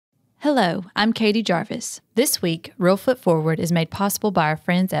Hello, I'm Katie Jarvis. This week, Reelfoot Forward is made possible by our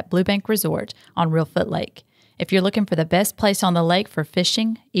friends at Blue Bank Resort on Reelfoot Lake. If you're looking for the best place on the lake for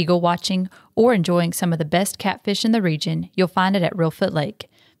fishing, eagle watching, or enjoying some of the best catfish in the region, you'll find it at Reelfoot Lake.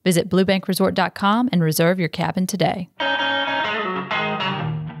 Visit bluebankresort.com and reserve your cabin today.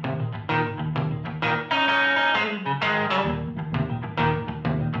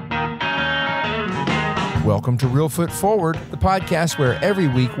 Welcome to Reelfoot Forward, the podcast where every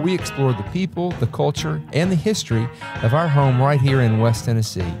week we explore the people, the culture, and the history of our home right here in West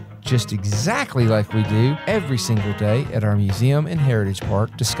Tennessee. Just exactly like we do every single day at our museum and heritage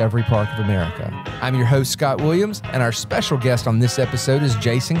park, Discovery Park of America. I'm your host, Scott Williams, and our special guest on this episode is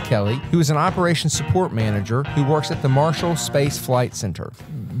Jason Kelley, who is an operations support manager who works at the Marshall Space Flight Center.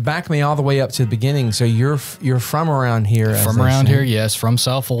 Back me all the way up to the beginning. So you're from around here. From around here, yes, from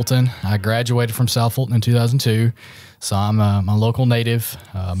South Fulton. I graduated from South Fulton in 2002, so I'm a local native.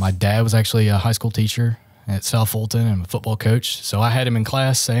 My dad was actually a high school teacher at South Fulton and a football coach, so I had him in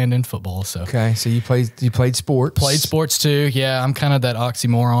class and in football. So okay, so you played sports. Played sports too. Yeah, I'm kind of that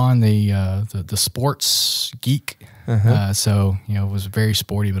oxymoron, the sports geek. So was very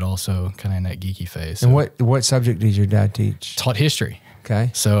sporty, but also kind of in that geeky phase. So and what subject did your dad teach? Taught history.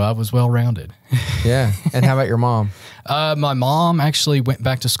 Okay. So I was well-rounded. Yeah. And how about your mom? My mom actually went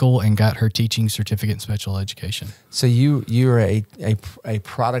back to school and got her teaching certificate in special education. So you're a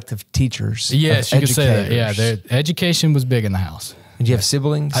product of teachers. Yes, you could say that. Yeah, the education was big in the house. And do you have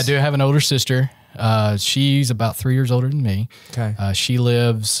siblings? I do have an older sister. She's about 3 years older than me. Okay. She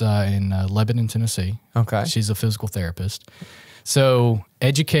lives in Lebanon, Tennessee. Okay. She's a physical therapist. So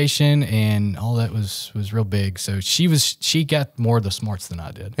education and all that was real big. So she got more of the smarts than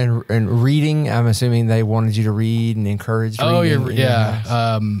I did. And reading, I'm assuming they wanted you to read and encourage reading. Oh,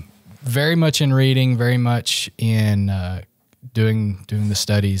 yeah. Very much in reading, very much in doing the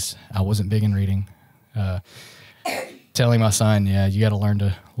studies. I wasn't big in reading. Telling my son, you got to learn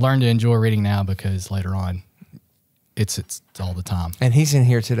to enjoy reading now, because later on it's all the time. And he's in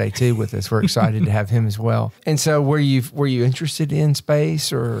here today too with us. We're excited to have him as well. And so were you interested in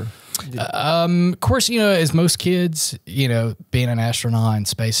space or? Of course, as most kids, being an astronaut and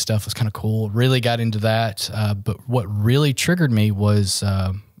space stuff was kind of cool. Really got into that. But what really triggered me was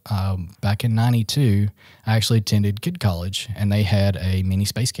back in 92, I actually attended Kid College, and they had a mini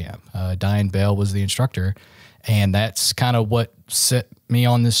space camp. Diane Bell was the instructor, and that's kind of what set me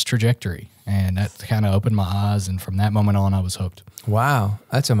on this trajectory. And that kind of opened my eyes, and from that moment on, I was hooked. Wow,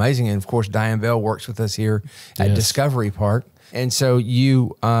 that's amazing. And of course, Diane Bell works with us here at Discovery Park. And so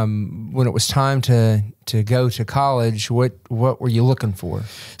you, when it was time to go to college, what were you looking for?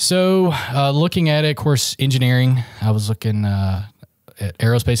 So looking at it, of course, engineering. I was looking at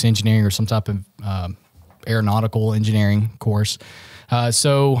aerospace engineering or some type of aeronautical engineering course.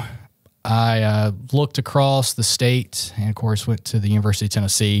 So I looked across the state and, of course, went to the University of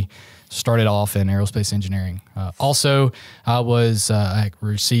Tennessee. Started off in aerospace engineering. Also, I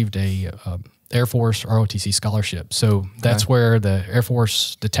received a Air Force ROTC scholarship. So that's where the Air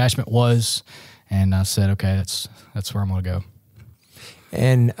Force detachment was, and I said, okay, that's where I'm going to go.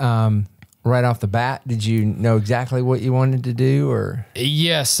 And right off the bat, did you know exactly what you wanted to do, or?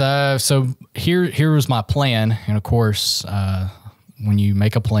 Yes. So here was my plan, and of course, when you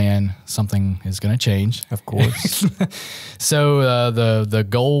make a plan, something is going to change. Of course. So the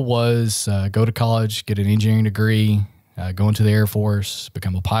goal was go to college, get an engineering degree, go into the Air Force,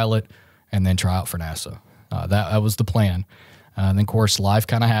 become a pilot, and then try out for NASA. That was the plan. And then, of course, life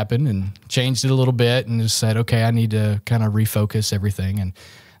kind of happened and changed it a little bit, and just said, okay, I need to kind of refocus everything. And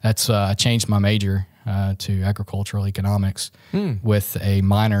that's I changed my major to agricultural economics with a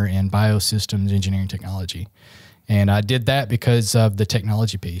minor in biosystems engineering technology. And I did that because of the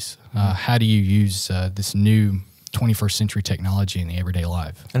technology piece. How do you use this new 21st century technology in the everyday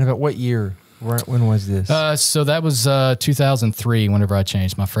life? And about what year? When was this? So that was 2003 whenever I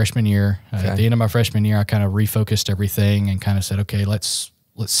changed my freshman year. At the end of my freshman year, I kind of refocused everything and kind of said, okay, let's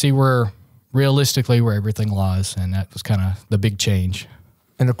see where everything lies. And that was kind of the big change.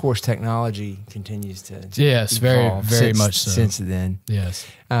 And of course, technology continues to yes, evolve very much so since then. Yes.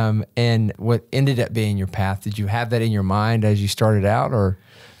 And what ended up being your path? Did you have that in your mind as you started out, or?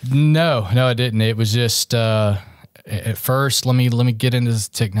 No, I didn't. It was just at first, let me get into this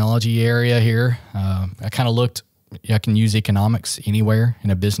technology area here. I kind of looked. I can use economics anywhere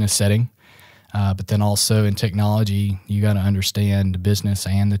in a business setting, but then also in technology, you got to understand the business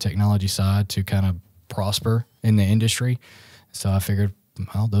and the technology side to kind of prosper in the industry. So I figured,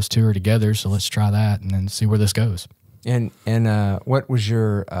 well, those two are together, so let's try that and then see where this goes. And what was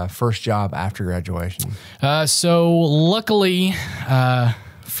your first job after graduation? So luckily,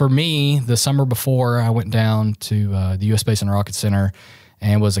 for me, the summer before, I went down to the U.S. Space and Rocket Center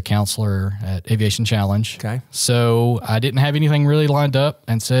and was a counselor at Aviation Challenge. Okay. So I didn't have anything really lined up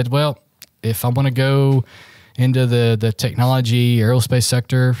and said, well, if I want to go into the technology aerospace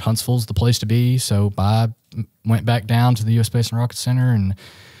sector, Huntsville's the place to be. So I went back down to the U.S. Space and Rocket Center and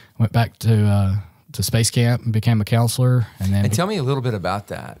went back to Space Camp and became a counselor. And tell me a little bit about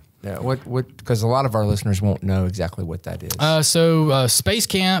that. Because a lot of our listeners won't know exactly what that is. So Space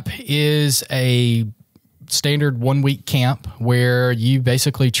Camp is a standard 1 week camp where you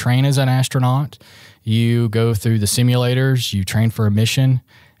basically train as an astronaut. You go through the simulators, you train for a mission,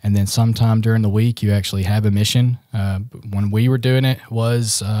 and then sometime during the week you actually have a mission. When we were doing it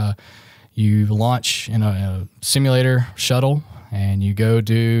was you launch in a simulator shuttle and you go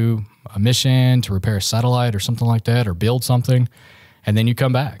do a mission to repair a satellite or something like that, or build something. And then you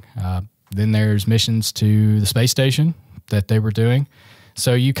come back. Then there's missions to the space station that they were doing.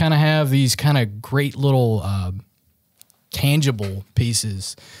 So you kind of have these kind of great little tangible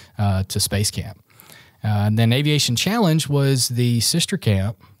pieces to Space Camp. And then Aviation Challenge was the sister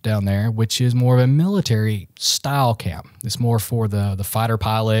camp down there, which is more of a military style camp. It's more for the fighter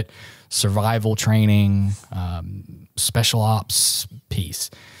pilot, survival training, special ops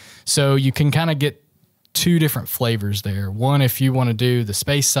piece. So you can kind of get two different flavors there. One, if you want to do the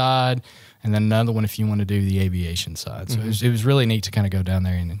space side, and then another one if you want to do the aviation side. So it was really neat to kind of go down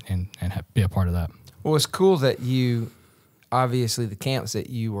there and be a part of that. Well, it's cool that you, obviously the camps that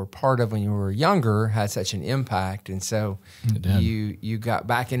you were part of when you were younger had such an impact. And so you got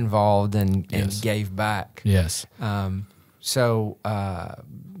back involved and gave back. Yes. So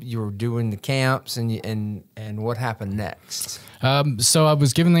you were doing the camps and what happened next? So I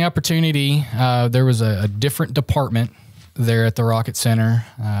was given the opportunity. There was a different department there at the Rocket Center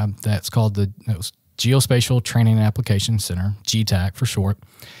that's called it was Geospatial Training and Application Center, GTAC for short.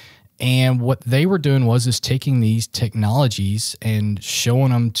 And what they were doing was taking these technologies and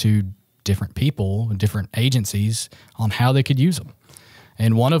showing them to different people, different agencies on how they could use them.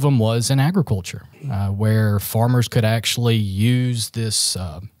 And one of them was in agriculture, where farmers could actually use this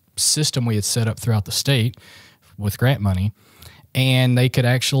system we had set up throughout the state with grant money, and they could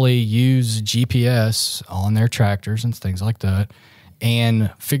actually use GPS on their tractors and things like that and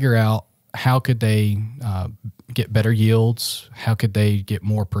figure out how could they get better yields, how could they get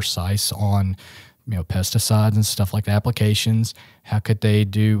more precise on pesticides and stuff like that, applications, how could they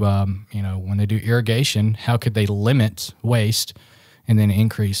do, when they do irrigation, how could they limit waste and then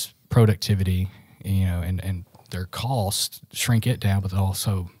increase productivity, and their costs, shrink it down, but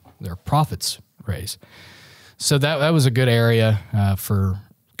also their profits raise. So that was a good area for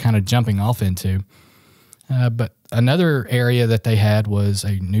kind of jumping off into. But another area that they had was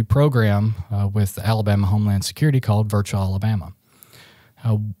a new program with Alabama Homeland Security called Virtual Alabama.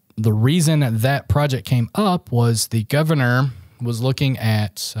 The reason that project came up was the governor was looking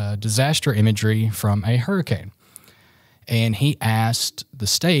at disaster imagery from a hurricane. And he asked the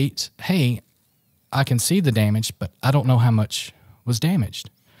state, hey, I can see the damage, but I don't know how much was damaged.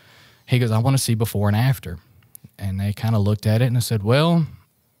 He goes, I want to see before and after. And they kind of looked at it and they said, well,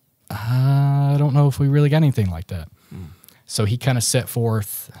 I don't know if we really got anything like that. So he kind of set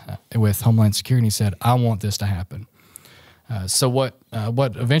forth with Homeland Security and he said, I want this to happen. So what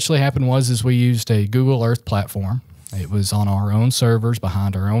eventually happened was we used a Google Earth platform. It was on our own servers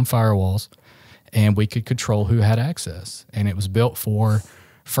behind our own firewalls, and we could control who had access. And it was built for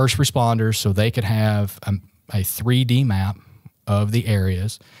first responders so they could have a 3D map of the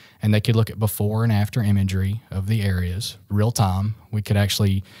areas, and they could look at before and after imagery of the areas real time. We could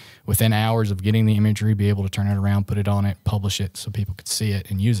actually, within hours of getting the imagery, be able to turn it around, put it on it, publish it so people could see it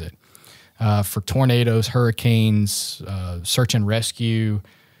and use it. For tornadoes, hurricanes, search and rescue,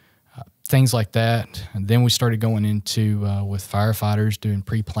 things like that. And then we started going into, with firefighters, doing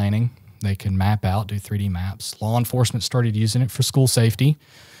pre-planning. They can map out, do 3D maps. Law enforcement started using it for school safety.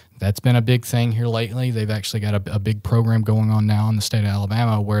 That's been a big thing here lately. They've actually got a big program going on now in the state of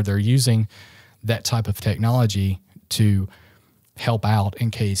Alabama where they're using that type of technology to help out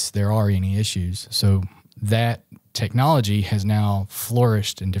in case there are any issues. So that technology has now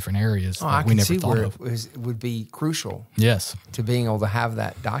flourished in different areas that we never thought of. It would be crucial. Yes. To being able to have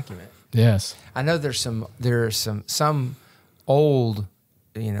that document. Yes. I know there are some old,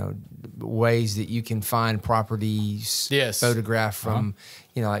 ways that you can find properties photographed from,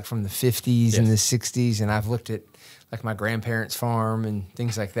 like from the 50s and the 60s. And I've looked at like my grandparents' farm and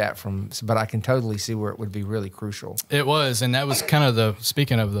things like that but I can totally see where it would be really crucial. It was. And that was kind of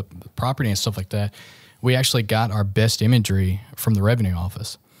speaking of the property and stuff like that, we actually got our best imagery from the revenue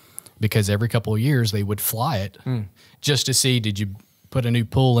office because every couple of years they would fly it just to see, did you put a new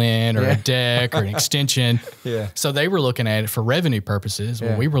pool in or a deck or an extension. Yeah. So they were looking at it for revenue purposes.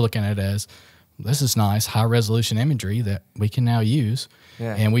 Well, we were looking at it as, this is nice, high resolution imagery that we can now use.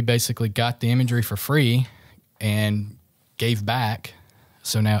 Yeah. And we basically got the imagery for free and gave back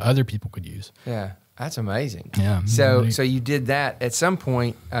so now other people could use. Yeah. That's amazing. Yeah. So you did that at some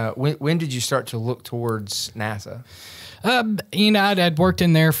point. When did you start to look towards NASA? I'd worked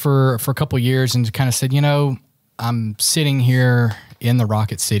in there for a couple of years and kind of said, I'm sitting here in the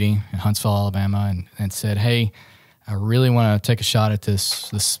Rocket City in Huntsville, Alabama, and said, hey, I really want to take a shot at this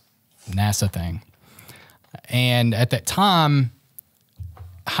NASA thing. And at that time,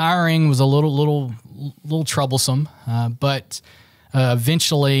 hiring was a little troublesome, but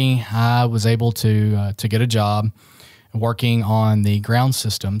eventually, I was able to get a job working on the ground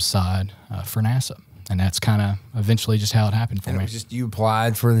systems side for NASA, and that's kind of eventually just how it happened for me. It was just you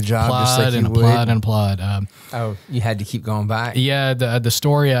applied for the job, applied. You had to keep going back. Yeah, the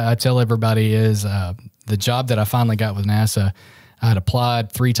story I tell everybody is the job that I finally got with NASA. I had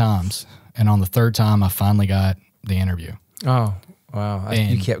applied 3 times, and on the 3rd time, I finally got the interview. Oh, wow!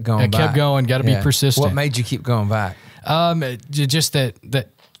 And you kept going. I kept going. Got to be persistent. What made you keep going back? Just that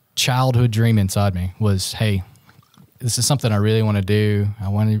childhood dream inside me was, hey, this is something I really want to do.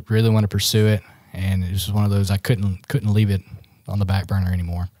 Really want to pursue it, and it was one of those I couldn't leave it on the back burner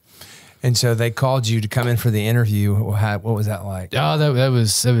anymore. And so they called you to come in for the interview. What was that like? Oh, that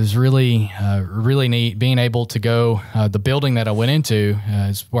was really really neat. Being able to go, the building that I went into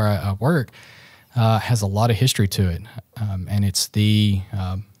is where I work, has a lot of history to it, and it's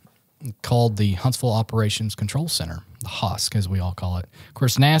called the Huntsville Operations Control Center, the HOSC, as we all call it. Of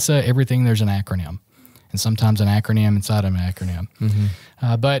course, NASA, everything, there's an acronym, and sometimes an acronym inside of an acronym.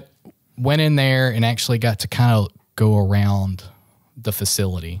 Mm-hmm. But went in there and actually got to kind of go around the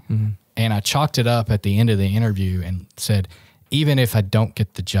facility. Mm-hmm. And I chalked it up at the end of the interview and said, even if I don't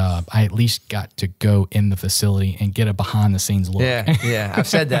get the job, I at least got to go in the facility and get a behind-the-scenes look. Yeah. I've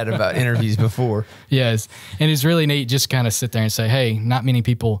said that about interviews before. Yes. And it's really neat just kind of sit there and say, hey, not many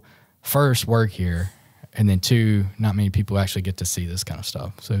people first work here, and then 2, not many people actually get to see this kind of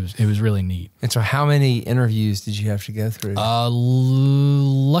stuff. So it was really neat. And so how many interviews did you have to go through?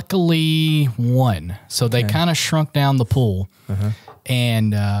 Luckily 1. So they kind of shrunk down the pool.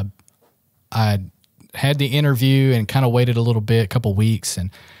 And I had the interview and kind of waited a little bit, a couple weeks.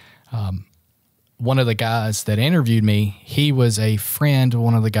 And one of the guys that interviewed me, he was a friend of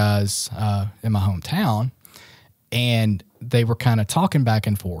one of the guys in my hometown. And they were kind of talking back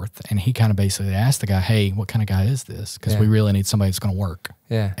and forth, and he kind of basically asked the guy, hey, what kind of guy is this? Because we really need somebody that's going to work.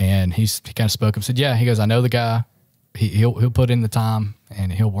 Yeah. And he kind of spoke up and said, yeah. He goes, I know the guy. He'll put in the time,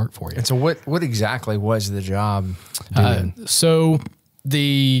 and he'll work for you. And so what exactly was the job doing? So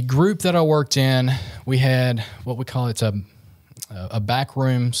the group that I worked in, we had what we call a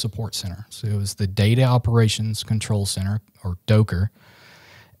backroom support center. So it was the Data Operations Control Center, or DOCR.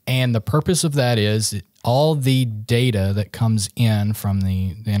 And the purpose of that is all the data that comes in from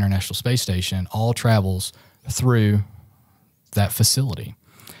the International Space Station all travels through that facility.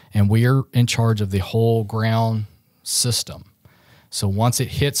 And we are in charge of the whole ground system. So once it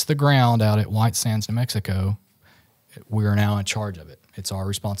hits the ground out at White Sands, New Mexico, we are now in charge of it. It's our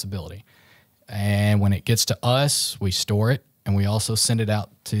responsibility. And when it gets to us, we store it, and we also send it out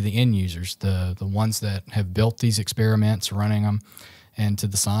to the end users, the ones that have built these experiments, running them, and to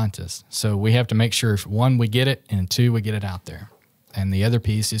the scientists. So we have to make sure, 1, we get it, and 2, we get it out there. And the other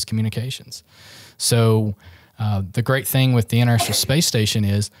piece is communications. So the great thing with the International Space Station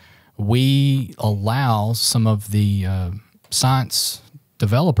is we allow some of the science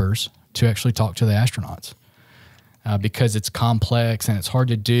developers to actually talk to the astronauts because it's complex and it's hard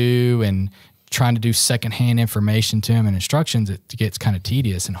to do, and trying to do secondhand information to them and instructions, it gets kind of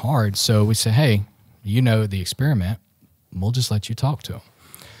tedious and hard. So we say, hey, the experiment, we'll just let you talk to them.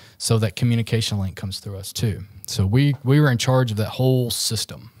 So that communication link comes through us too. So we were in charge of that whole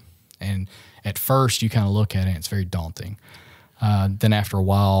system. And at first you kind of look at it and it's very daunting. Then after a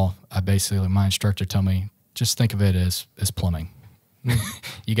while, my instructor told me, just think of it as plumbing.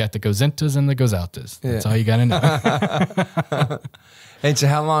 You got the goes intas and the goes outas. That's all you got to know. And so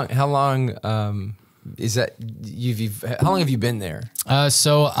how long is that how long have you been there?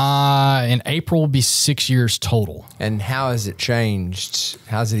 So in April will be 6 years total. And how has it changed?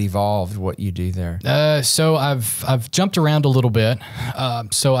 How's it evolved, what you do there? So I've jumped around a little bit.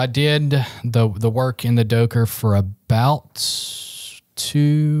 So I did the work in the DOCR for about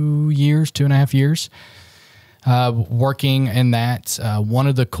 2.5 years. Working in that, one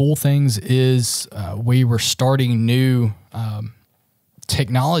of the cool things is we were starting new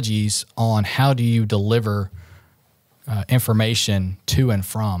technologies on how do you deliver information to and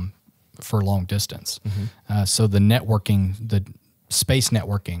from for long distance. So the networking, the space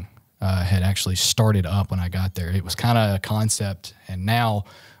networking had actually started up when I got there. It was kind of a concept, and now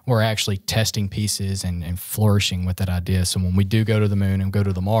we're actually testing pieces and flourishing with that idea. So when we do go to the moon and go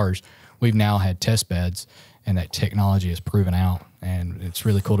to the Mars, we've now had test beds, and that technology is proven out, and it's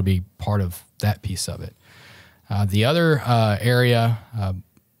really cool to be part of that piece of it. The other area,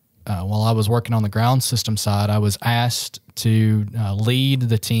 while I was working on the ground system side, I was asked to lead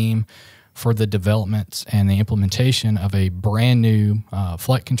the team for the development and the implementation of a brand new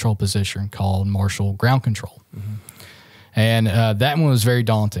flight control position called Marshall Ground Control. And that one was very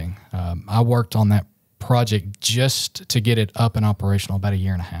daunting. I worked on that project just to get it up and operational about 1.5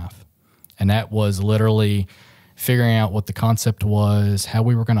 years. And that was literally figuring out what the concept was, how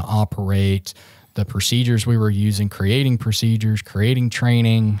we were going to operate, the procedures we were using, creating procedures, creating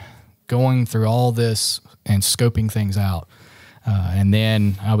training, going through all this and scoping things out. And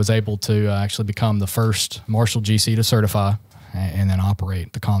then I was able to actually become the first Marshall GC to certify and then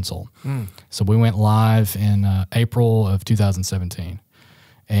operate the console. So we went live in April of 2017.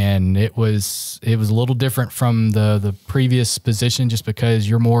 And it was a little different from the previous position just because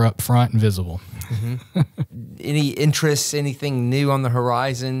you're more up front and visible. Any interests, anything new on the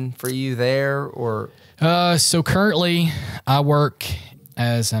horizon for you there? Or So currently I work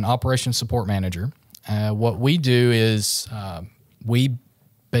as an operations support manager. What we do is we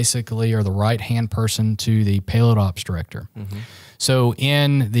basically are the right-hand person to the payload ops director. So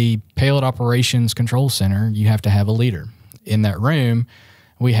in the payload operations control center, you have to have a leader. In that room,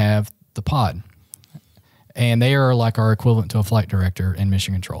 we have the pod, and they are like our equivalent to a flight director in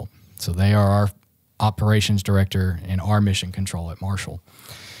mission control. So they are our operations director in our mission control at Marshall.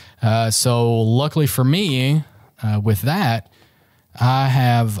 So luckily for me, with that, I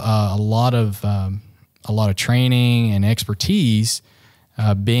have a lot of training and expertise,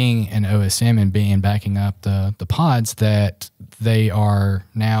 being an OSM and backing up the pods, that they are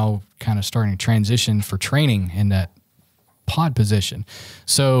now kind of starting to transition for training in that pod position.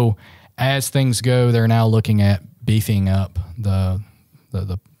 So as things go, they're now looking at beefing up the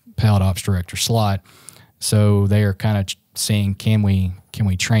payload ops director slot. So they are kind of seeing, can we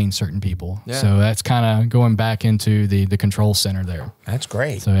train certain people? Yeah. So that's kind of going back into the control center there. That's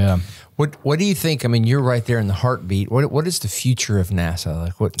great. So yeah. What do you think? I mean, you're right there in the heartbeat. What is the future of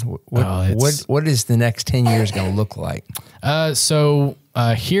NASA? Like what is the next 10 years going to look like?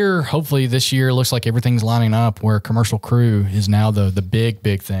 Here, hopefully this year, looks like everything's lining up where commercial crew is now the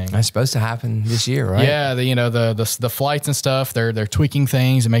big thing. That's supposed to happen this year, right? Yeah, the flights and stuff, they're tweaking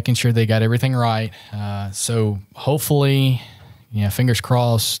things and making sure they got everything right. So hopefully, fingers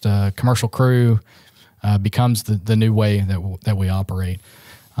crossed, commercial crew becomes the new way that we operate.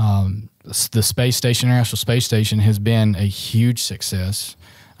 The space station, International Space Station, has been a huge success.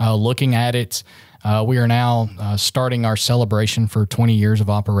 Looking at it, we are now starting our celebration for 20 years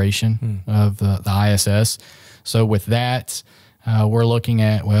of operation of the ISS. So with that, we're looking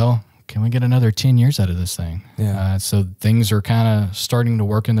at, well, can we get another 10 years out of this thing? Yeah. So things are kind of starting to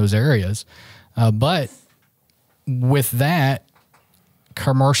work in those areas. But with that,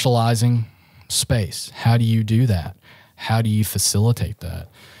 commercializing space, how do you do that? How do you facilitate that?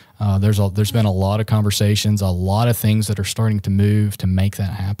 There's been a lot of conversations, a lot of things that are starting to move to make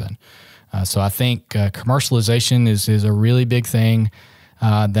that happen. So I think commercialization is a really big thing.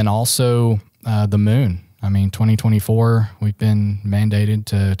 Then also the moon. I mean, 2024, we've been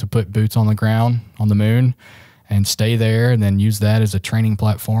mandated to put boots on the ground on the moon and stay there, and then use that as a training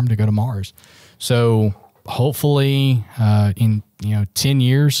platform to go to Mars. So hopefully in 10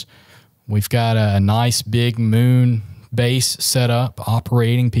 years, we've got a nice big moon base set up,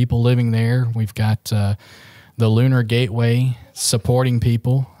 operating, people living there. We've got the lunar gateway supporting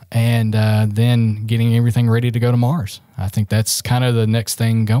people, and then getting everything ready to go to Mars. I think that's kind of the next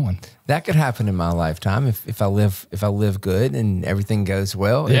thing going. That could happen in my lifetime if I live good and everything goes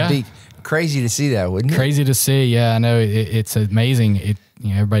well. Yeah. It'd be crazy to see that, wouldn't it? Crazy to see. Yeah, I know. It's amazing.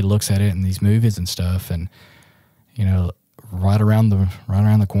 Everybody looks at it in these movies and stuff, and right around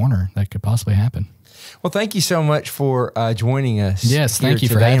the corner that could possibly happen. Well, thank you so much for joining us. Yes, here thank you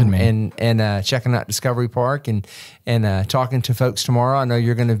for today having me. and checking out Discovery Park and talking to folks tomorrow. I know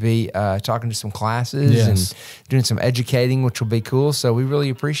you're going to be talking to some classes and doing some educating, which will be cool. So we really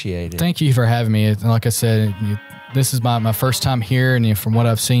appreciate it. Thank you for having me. Like I said, this is my first time here, and from what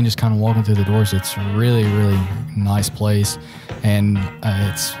I've seen, just kind of walking through the doors, it's a really, really nice place, and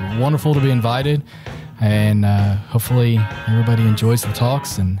it's wonderful to be invited. And hopefully everybody enjoys the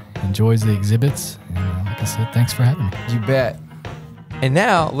talks and enjoys the exhibits. And like I said, thanks for having me. You bet. And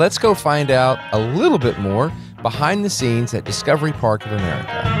now let's go find out a little bit more behind the scenes at Discovery Park of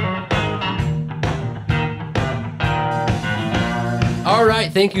America. All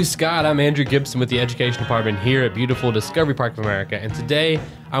right, thank you, Scott. I'm Andrew Gibson with the Education Department here at beautiful Discovery Park of America, and today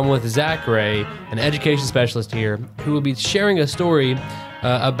I'm with Zach Rea, an education specialist here, who will be sharing a story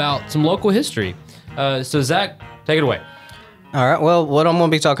about some local history. So Zach, take it away. All right, well, what I'm going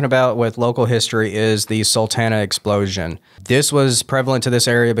to be talking about with local history is the Sultana explosion. This was prevalent to this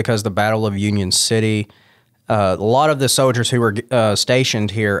area because of the Battle of Union City. A lot of the soldiers who were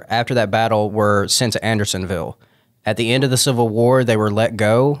stationed here after that battle were sent to Andersonville. At the end of the Civil War, they were let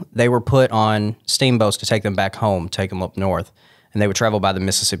go. They were put on steamboats to take them back home, take them up north, and they would travel by the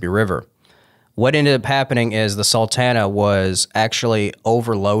Mississippi River. What ended up happening is the Sultana was actually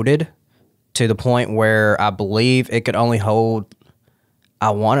overloaded to the point where I believe it could only hold, I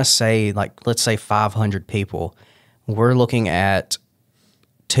want to say, let's say 500 people. We're looking at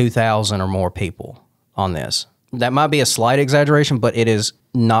 2,000 or more people on this. That might be a slight exaggeration, but it is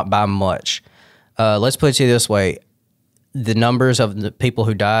not by much. Let's put it to you this way. The numbers of the people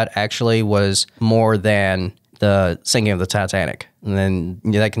who died actually was more than the sinking of the Titanic. And then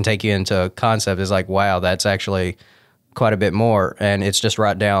that can take you into a concept. It's like, wow, that's actually quite a bit more. And it's just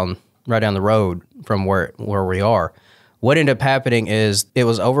right down the road from where we are. What ended up happening is it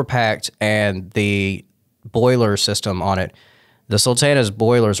was overpacked, and the boiler system on it, the Sultana's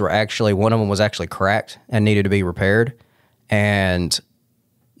boilers were actually, one of them was actually cracked and needed to be repaired. And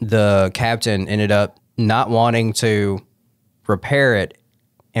the captain ended up not wanting to repair it,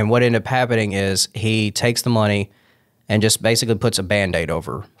 and what ended up happening is he takes the money and just basically puts a Band-Aid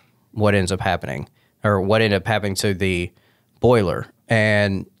over what ends up happening, or what ended up happening to the boiler,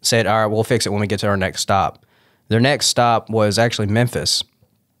 and said, all right, we'll fix it when we get to our next stop. Their next stop was actually Memphis,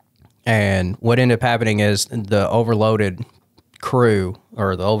 and what ended up happening is the overloaded crew,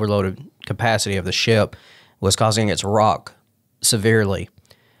 or the overloaded capacity of the ship, was causing it to rock severely.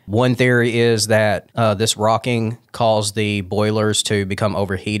 One theory is that this rocking caused the boilers to become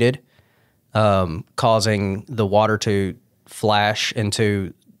overheated, causing the water to flash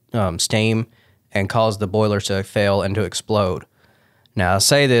into steam and cause the boilers to fail and to explode. Now, I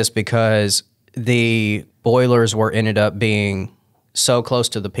say this because the boilers ended up being so close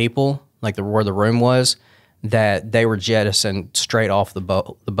to the people, like where the room was, that they were jettisoned straight off the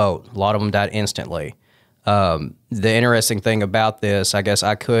boat. A lot of them died instantly. The interesting thing about this, I guess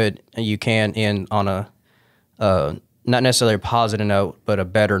you can end on a, not necessarily a positive note, but a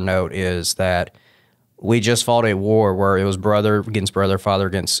better note, is that we just fought a war where it was brother against brother, father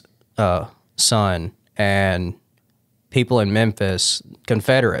against son, and people in Memphis,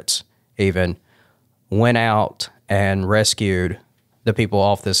 Confederates even, went out and rescued the people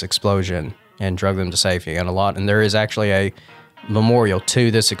off this explosion and drug them to safety. And there is actually a memorial to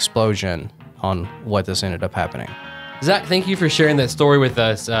this explosion on what this ended up happening. Zach, thank you for sharing that story with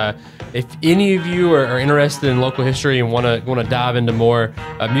us. If any of you are interested in local history and want to dive into more,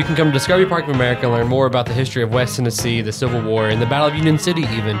 you can come to Discovery Park of America and learn more about the history of West Tennessee, the Civil War, and the Battle of Union City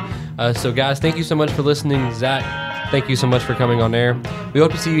even. So guys, thank you so much for listening. Zach, thank you so much for coming on air. We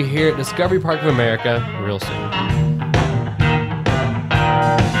hope to see you here at Discovery Park of America real soon.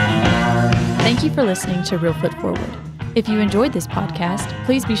 Thank you for listening to Reelfoot Forward. If you enjoyed this podcast,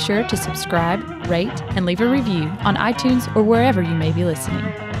 please be sure to subscribe, rate, and leave a review on iTunes or wherever you may be listening.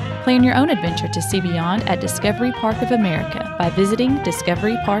 Plan your own adventure to see beyond at Discovery Park of America by visiting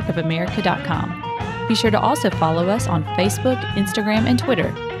discoveryparkofamerica.com. Be sure to also follow us on Facebook, Instagram, and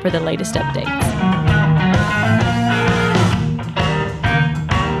Twitter for the latest updates.